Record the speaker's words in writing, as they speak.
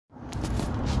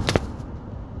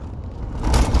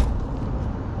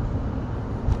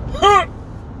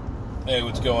Hey,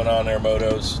 what's going on there,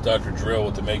 Motos? Dr. Drill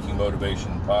with the Making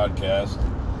Motivation podcast.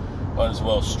 Might as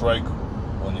well strike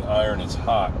when the iron is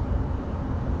hot.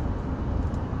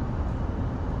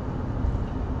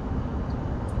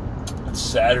 It's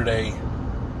Saturday,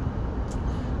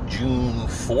 June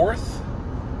 4th.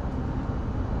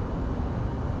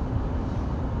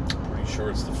 Pretty sure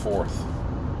it's the 4th.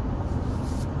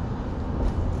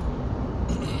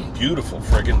 Beautiful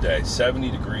friggin' day.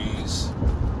 70 degrees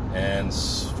and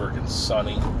friggin'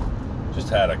 sunny. Just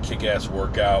had a kick-ass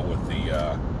workout with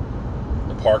the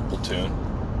park platoon.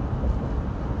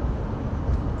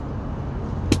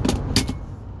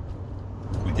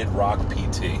 We did rock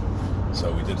PT.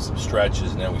 So we did some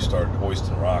stretches, and then we started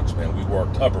hoisting rocks, man. We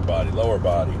worked upper body, lower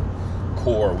body,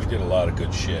 core. We did a lot of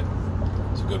good shit.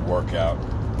 It's a good workout.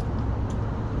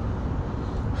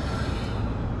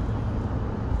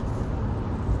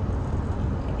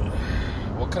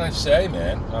 What can I say,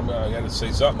 man? I got to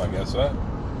say something, I guess, huh?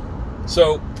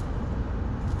 So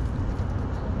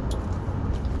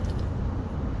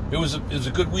it was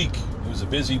a good week. It was a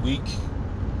busy week.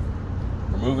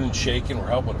 We're moving and shaking. We're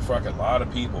helping a fucking lot of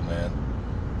people, man.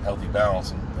 Healthy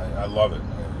balance, and I love it.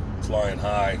 Flying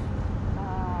high.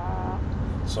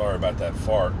 Sorry about that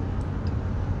fart.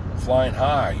 Flying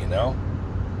high, you know.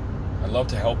 I love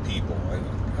to help people.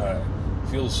 It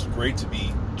feels great to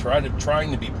be trying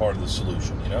to be part of the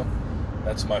solution, you know.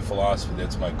 That's my philosophy.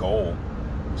 That's my goal,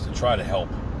 is to try to help.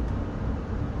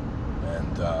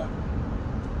 And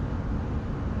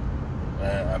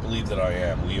I believe that I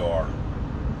am. We are.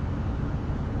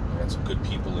 I got some good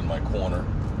people in my corner.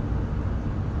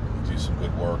 Do some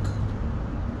good work,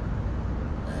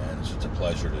 and it's just a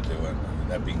pleasure to do it. And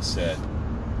that being said,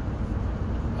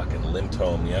 I limped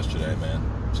home yesterday, man.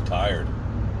 I was tired,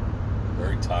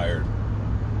 very tired.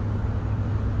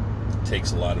 It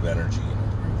takes a lot of energy,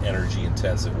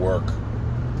 energy-intensive work.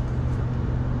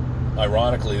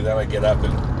 Ironically, then I get up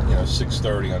at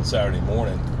 6:30 on Saturday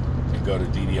morning and go to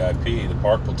DDIP, the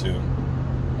park platoon,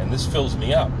 and this fills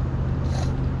me up.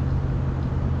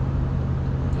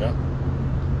 Yeah.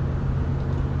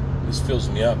 This fills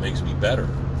me up, makes me better,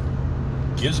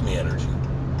 gives me energy.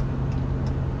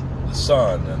 The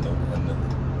sun and the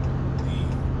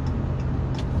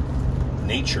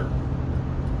nature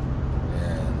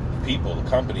and the people, the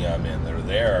company I'm in, that are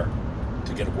there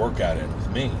to get a workout in with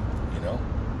me, you know.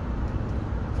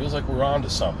 Feels like we're on to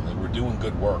something, that we're doing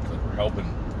good work, that we're helping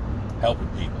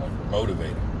people, like we're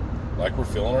motivating, like we're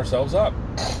filling ourselves up,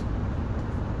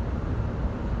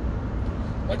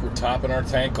 like we're topping our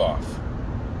tank off.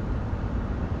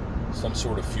 Some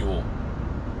sort of fuel.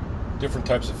 Different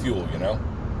types of fuel, you know?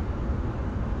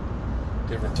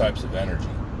 Different types of energy.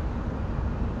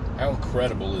 How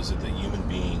incredible is it that human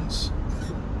beings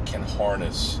can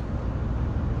harness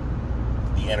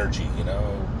the energy, you know?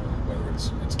 Whether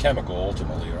it's chemical,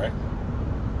 ultimately, right?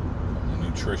 The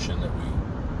nutrition that we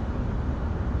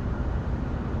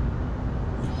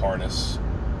harness.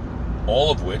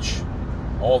 All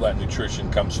that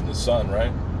nutrition comes from the sun,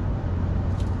 right?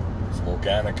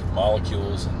 Organic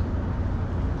molecules and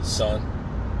the sun.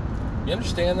 You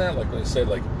understand that? Like when I say,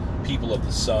 like, people of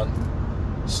the sun,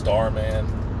 Starman.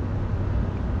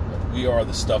 We are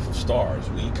the stuff of stars.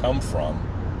 We come from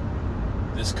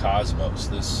this cosmos,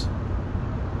 this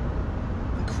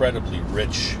incredibly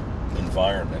rich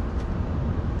environment,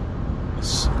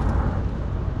 this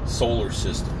solar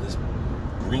system, this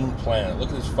green planet. Look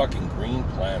at this fucking green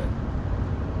planet.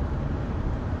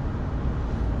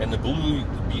 And the blue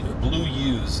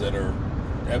hues that are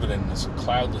evident in this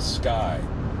cloudless sky,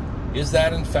 is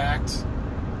that in fact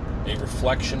a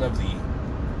reflection of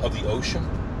the ocean?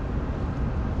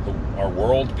 Our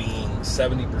world being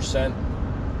 70%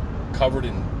 covered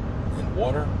in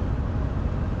water?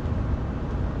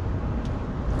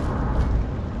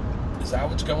 Is that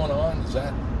what's going on?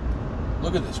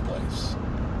 Look at this place.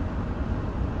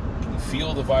 Can you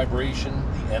feel the vibration,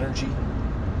 the energy?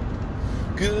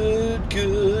 Good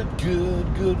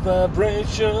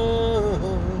vibration.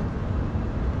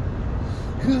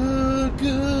 Good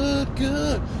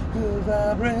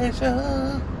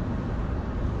vibration.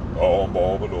 Oh,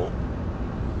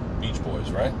 Beach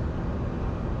Boys, right?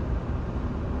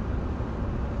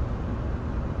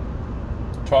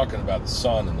 Talking about the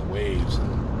sun and the waves and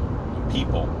the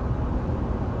people,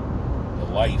 the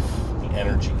life, the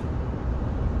energy,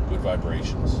 good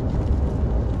vibrations.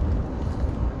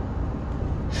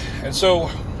 And so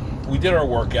we did our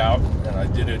workout, and I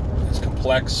did it as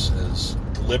complex, as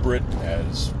deliberate,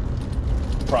 as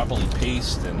properly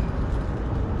paced, and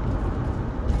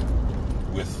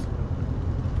with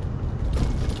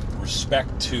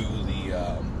respect to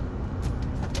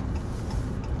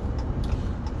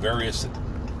various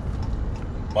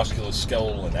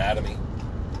musculoskeletal anatomy.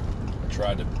 I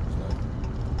tried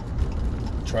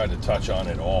to touch on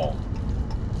it all.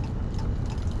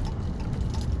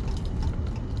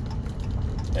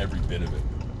 Every bit of it.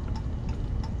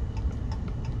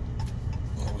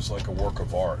 It was like a work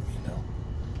of art, you know.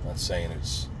 I'm not saying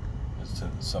it's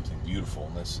something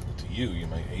beautiful, and to you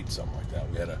might hate something like that.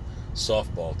 We had a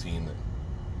softball team that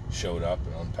showed up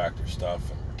and unpacked their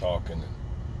stuff, and were talking and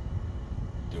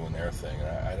doing their thing.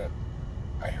 And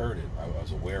I heard it. I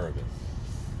was aware of it,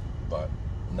 but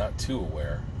not too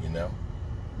aware, you know.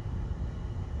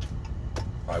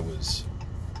 I was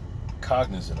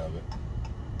cognizant of it,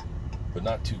 but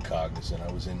not too cognizant.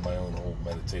 I was in my own whole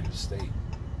meditative state.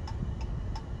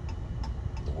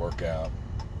 The workout,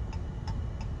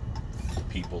 the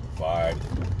people, the vibe,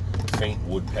 the faint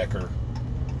woodpecker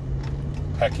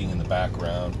pecking in the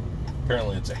background.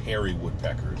 Apparently it's a hairy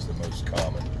woodpecker. It's the most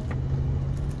common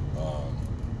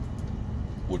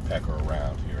woodpecker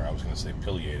around here. I was going to say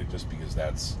pileated just because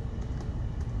that's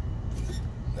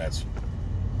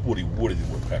woody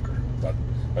woodpecker. But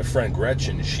my friend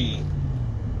Gretchen, she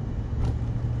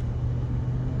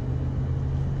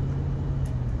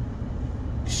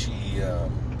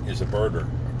is a bird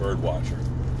watcher.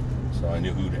 So I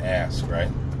knew who to ask, right?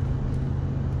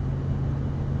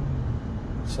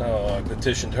 So I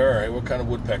petitioned her, hey, what kind of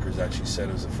woodpecker is that? She said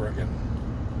it was a friggin'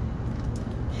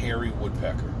 hairy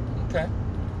woodpecker. Okay.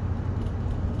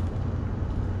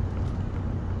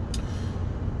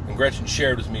 And Gretchen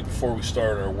shared with me before we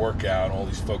started our workout, all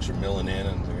these folks are milling in,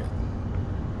 and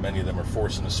many of them are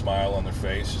forcing a smile on their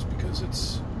face just because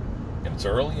it's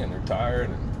early and they're tired,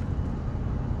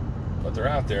 but they're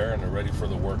out there and they're ready for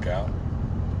the workout.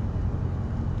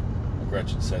 And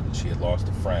Gretchen said that she had lost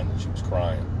a friend and she was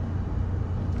crying.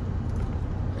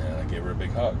 And I gave her a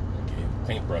big hug. I gave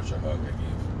Paintbrush a hug. I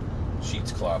gave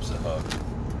Sheets Clops a hug.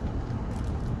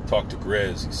 Talked to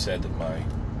Grizz. He said that my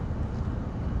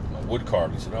wood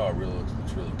carving, he said, oh, it really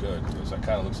looks really good. He goes, that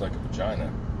kind of looks like a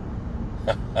vagina.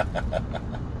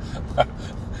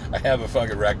 I have a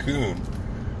fucking raccoon.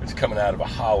 It's coming out of a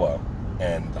hollow.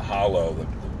 And the hollow,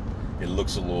 it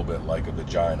looks a little bit like a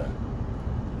vagina.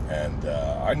 And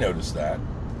I noticed that.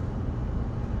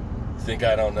 Think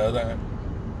I don't know that?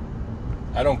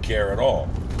 I don't care at all.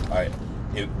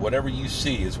 Whatever you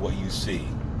see is what you see.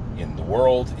 In the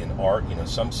world, in art, you know,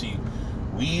 some see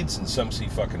weeds and some see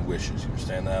fucking wishes. You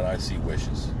understand that? I see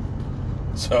wishes.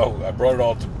 So I brought it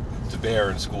all to bear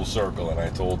in school circle, and I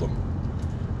told them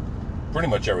pretty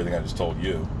much everything I just told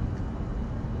you.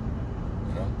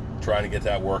 You know, trying to get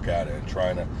that workout in,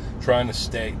 trying to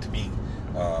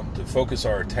focus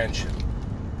our attention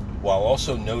while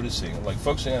also noticing, like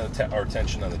focusing on our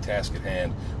attention on the task at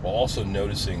hand, while also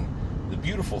noticing the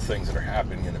beautiful things that are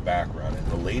happening in the background and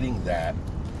relating that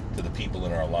to the people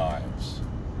in our lives.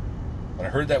 When I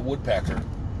heard that woodpecker,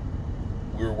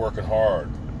 we were working hard,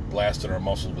 blasting our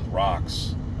muscles with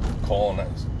rocks, calling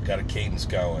us, got a cadence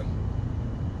going.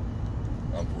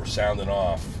 We're sounding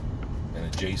off, and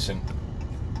adjacent,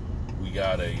 we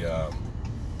got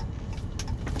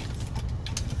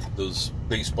those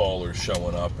baseballers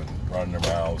showing up and running their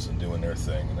mouths and doing their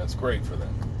thing, and that's great for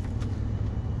them.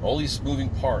 All these moving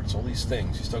parts, all these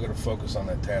things, you still got to focus on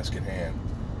that task at hand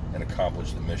and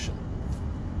accomplish the mission.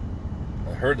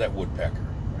 I heard that woodpecker.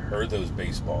 I heard those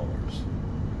baseballers.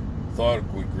 I thought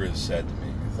of what Grizz said to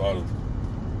me. I thought of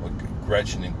what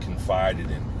Gretchen had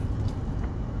confided in me.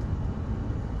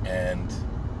 And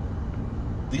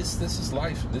this is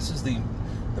life. This is the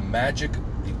magic,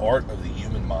 the art of the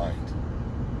human mind.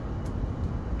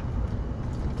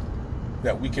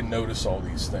 That we can notice all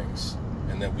these things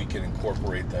and that we can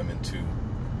incorporate them into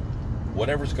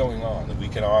whatever's going on, that we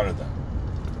can honor them.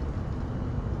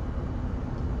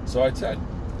 So I said,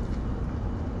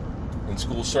 in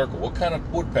school circle, what kind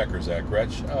of woodpecker is that,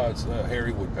 Gretch? Oh, it's a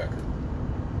hairy woodpecker.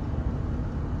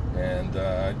 And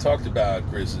I talked about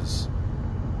Grizz's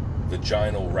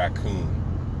vaginal raccoon.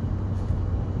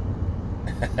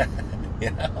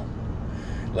 You know?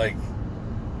 Like,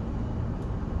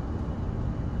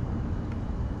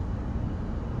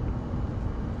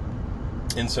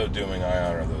 in so doing, I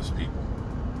honor those people.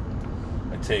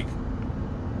 I take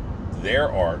their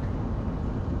art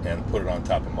and put it on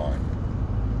top of mine.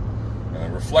 And I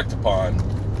reflect upon,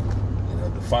 you know,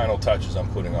 the final touches I'm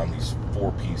putting on these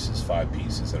 5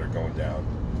 pieces that are going down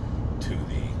to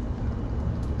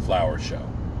the flower show.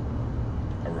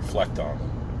 I reflect on them.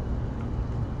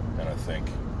 And I think,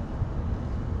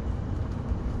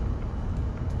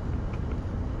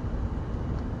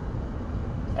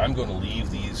 I'm going to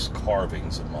leave these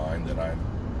carvings of mine that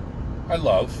I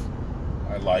love.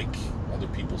 I like. Other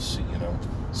people see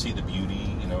the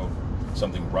beauty,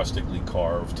 something rustically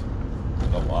carved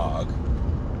in a log.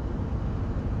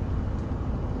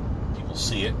 People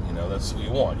see it, that's what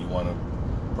you want. You want to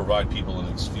provide people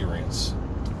an experience.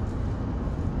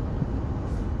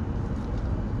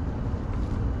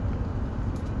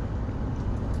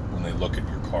 When they look at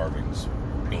your carvings,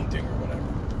 your painting or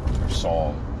whatever, your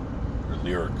song, your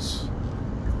lyrics,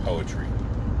 your poetry.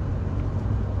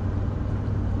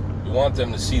 You want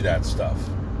them to see that stuff.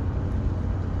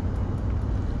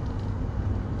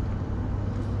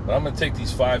 But I'm going to take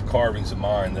these 5 carvings of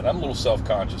mine that I'm a little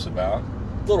self-conscious about.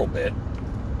 A little bit.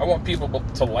 I want people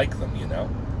to like them,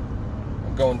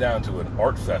 I'm going down to an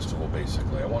art festival,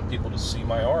 basically. I want people to see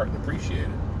my art and appreciate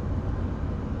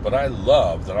it. But I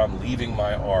love that I'm leaving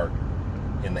my art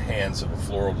in the hands of a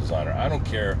floral designer. I don't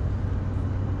care,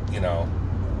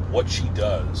 what she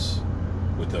does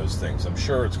with those things. I'm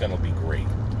sure it's going to be great.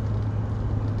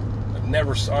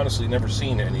 I've honestly never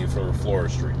seen any of her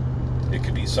floristry. It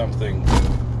could be something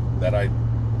that I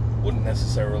wouldn't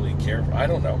necessarily care for. I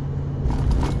don't know.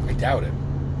 I doubt it.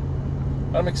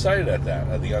 I'm excited at that,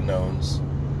 at the unknowns.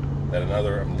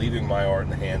 I'm leaving my art in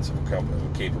the hands of a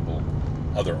capable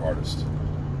other artist.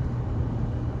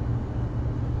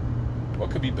 What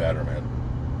could be better, man?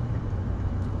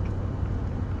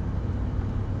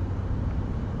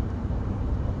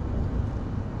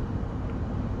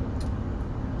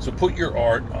 So put your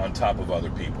art on top of other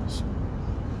people's.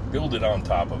 Build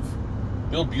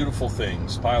beautiful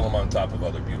things, pile them on top of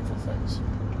other beautiful things.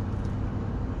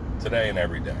 Today and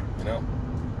every day,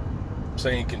 I'm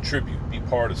saying contribute, be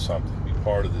part of something, be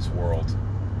part of this world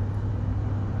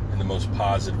in the most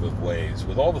positive of ways,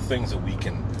 with all the things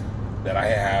that I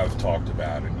have talked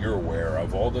about and you're aware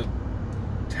of, all the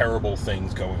terrible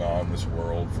things going on in this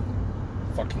world,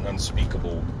 from fucking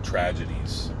unspeakable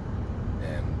tragedies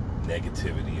and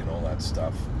negativity and all that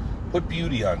stuff. Put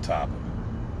beauty on top of it.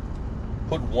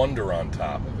 Put wonder on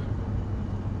top of it.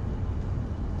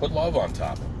 Put love on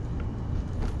top of it.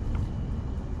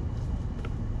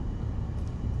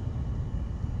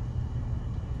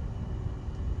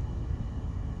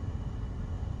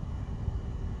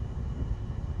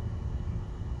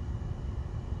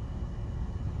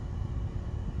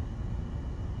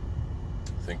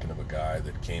 Thinking of a guy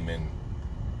that came in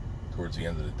towards the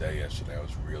end of the day yesterday. I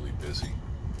was really busy.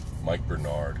 Mike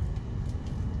Bernard.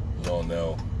 You all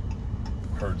know,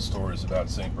 heard stories about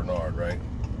St. Bernard, right?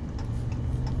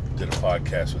 Did a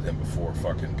podcast with him before.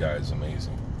 Fucking guy's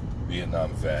amazing.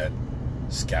 Vietnam vet,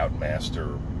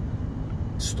 scoutmaster,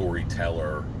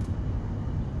 storyteller.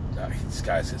 This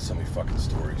guy's had so many fucking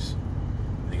stories.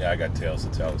 The guy got tales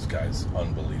to tell. This guy's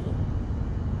unbelievable.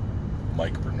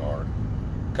 Mike Bernard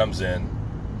comes in,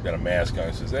 got a mask on,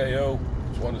 and says, "Hey, yo,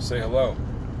 just wanted to say hello."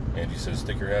 Angie says,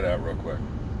 "Stick your head out real quick."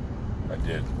 I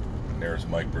did. And there's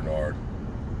Mike Bernard.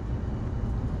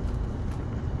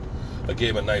 I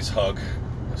gave him a nice hug.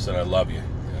 I said, "I love you."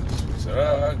 And he said,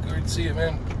 "Oh, great to see you,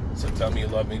 man." I said, "Tell me you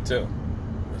love me too."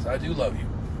 I said, "I do love you."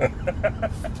 I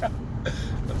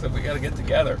said, "We got to get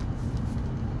together."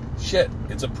 Shit,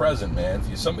 it's a present, man.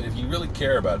 If you really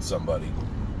care about somebody,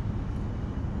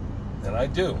 and I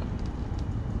do,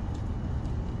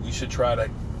 we should try to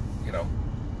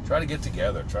get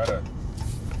together. Try to,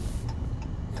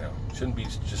 shouldn't be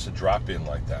just a drop in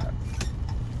like that.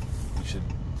 We should.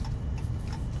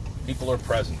 People are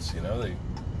presents,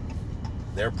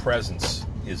 their presence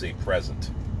is a present.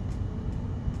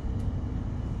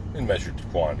 In measured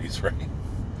quantities, right?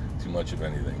 Too much of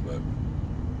anything, but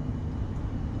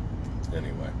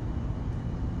anyway.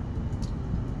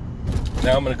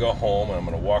 Now I'm going to go home and I'm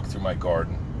going to walk through my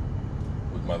garden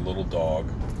with my little dog,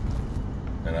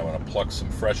 and I'm going to pluck some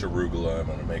fresh arugula. I'm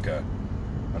going to make an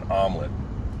omelet.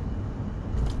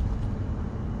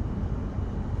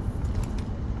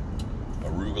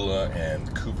 Arugula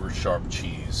and Cooper sharp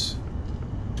cheese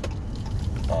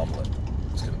omelet.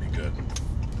 It's going to be good.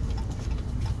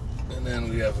 And then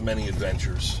we have many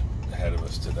adventures ahead of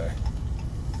us today.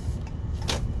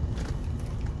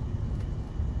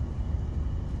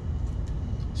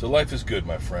 So life is good,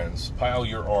 my friends. Pile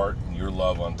your art and your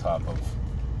love on top of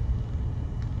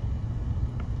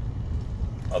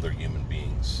other human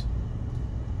beings.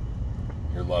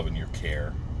 Your love and your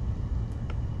care.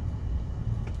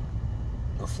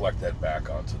 Reflect that back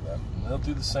onto them. And they'll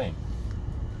do the same.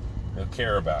 They'll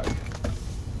care about you.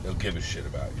 They'll give a shit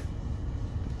about you.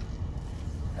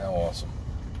 How awesome.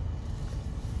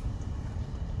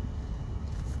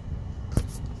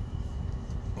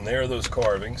 And there are those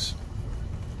carvings.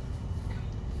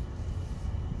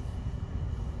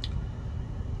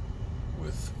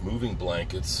 With moving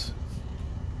blankets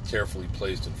carefully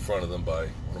placed in front of them by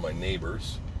one of my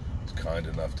neighbors. He's kind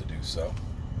enough to do so.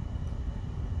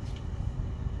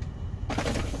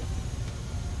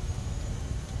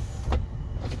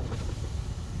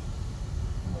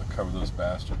 Cover those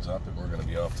bastards up, and we're going to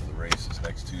be off to the races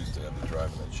next Tuesday. I'll be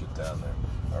driving that shit down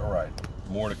there. All right,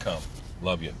 more to come.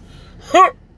 Love you.